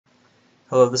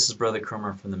Hello, this is Brother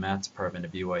Cromer from the Math Department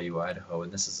of BYU, Idaho,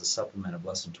 and this is a supplement of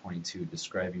Lesson 22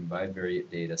 describing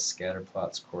bivariate data,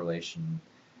 scatterplots, correlation,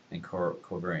 and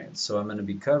covariance. So I'm going to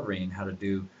be covering how to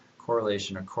do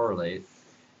correlation or correlate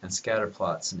and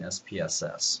scatterplots in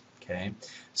SPSS. Okay,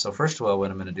 so first of all, what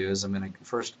I'm going to do is I'm going to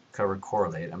first cover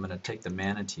correlate. I'm going to take the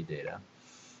manatee data,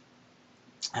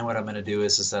 and what I'm going to do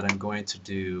is that I'm going to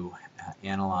do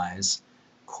analyze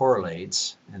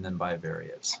correlates and then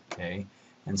bivariates. Okay.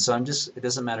 And so it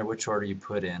doesn't matter which order you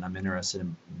put in, I'm interested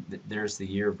in, there's the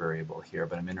year variable here,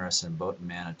 but I'm interested in boat and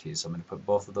manatees, so I'm going to put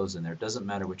both of those in there. It doesn't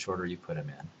matter which order you put them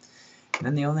in. And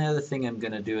then the only other thing I'm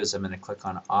going to do is I'm going to click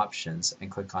on options and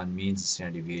click on means and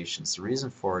standard deviations. The reason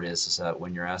for it is that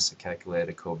when you're asked to calculate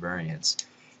a covariance,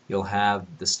 you'll have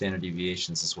the standard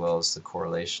deviations as well as the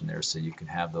correlation there, so you can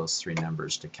have those three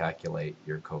numbers to calculate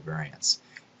your covariance.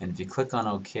 And if you click on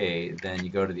OK, then you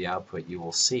go to the output, you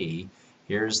will see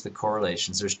here's the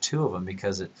correlations. There's two of them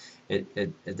because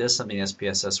it does something in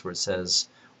SPSS where it says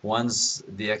one's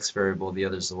the x variable, the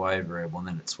other's the y variable, and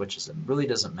then it switches them. It really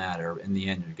doesn't matter. In the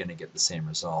end, you're going to get the same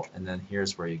result. And then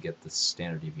here's where you get the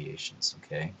standard deviations.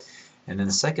 Okay. And then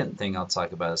the second thing I'll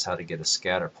talk about is how to get a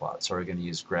scatter plot. So we're going to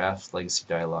use graphs, legacy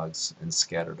dialogues, and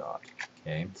scatterdot.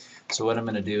 Okay. So what I'm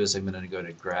going to do is I'm going to go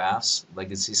to graphs,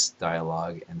 legacy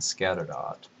dialog, and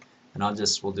scatterdot. And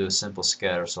we'll do a simple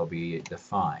scatter, so I'll be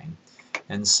define.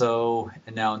 And so,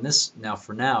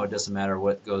 for now, it doesn't matter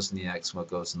what goes in the x and what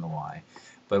goes in the y.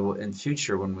 But in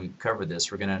future, when we cover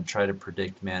this, we're going to try to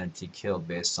predict manatee killed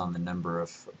based on the number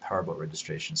of powerboat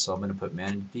registrations. So I'm going to put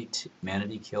manatee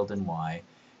killed in y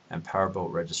and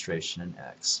powerboat registration in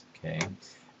x. Okay.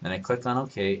 Then I click on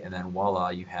OK, and then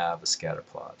voila, you have a scatter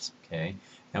plot. Okay.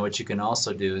 And what you can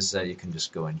also do is that you can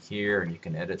just go in here and you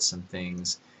can edit some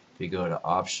things. If you go to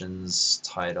options,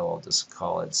 title, I'll just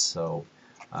call it so.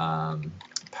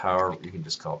 You can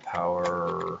just call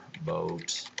power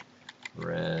boat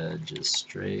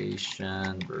registration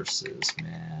versus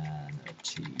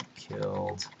manatee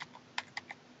killed,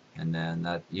 and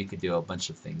then you could do a bunch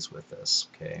of things with this.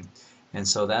 Okay, and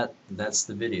so that's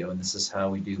the video, and this is how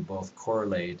we do both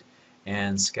correlate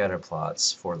and scatter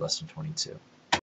plots for lesson 22.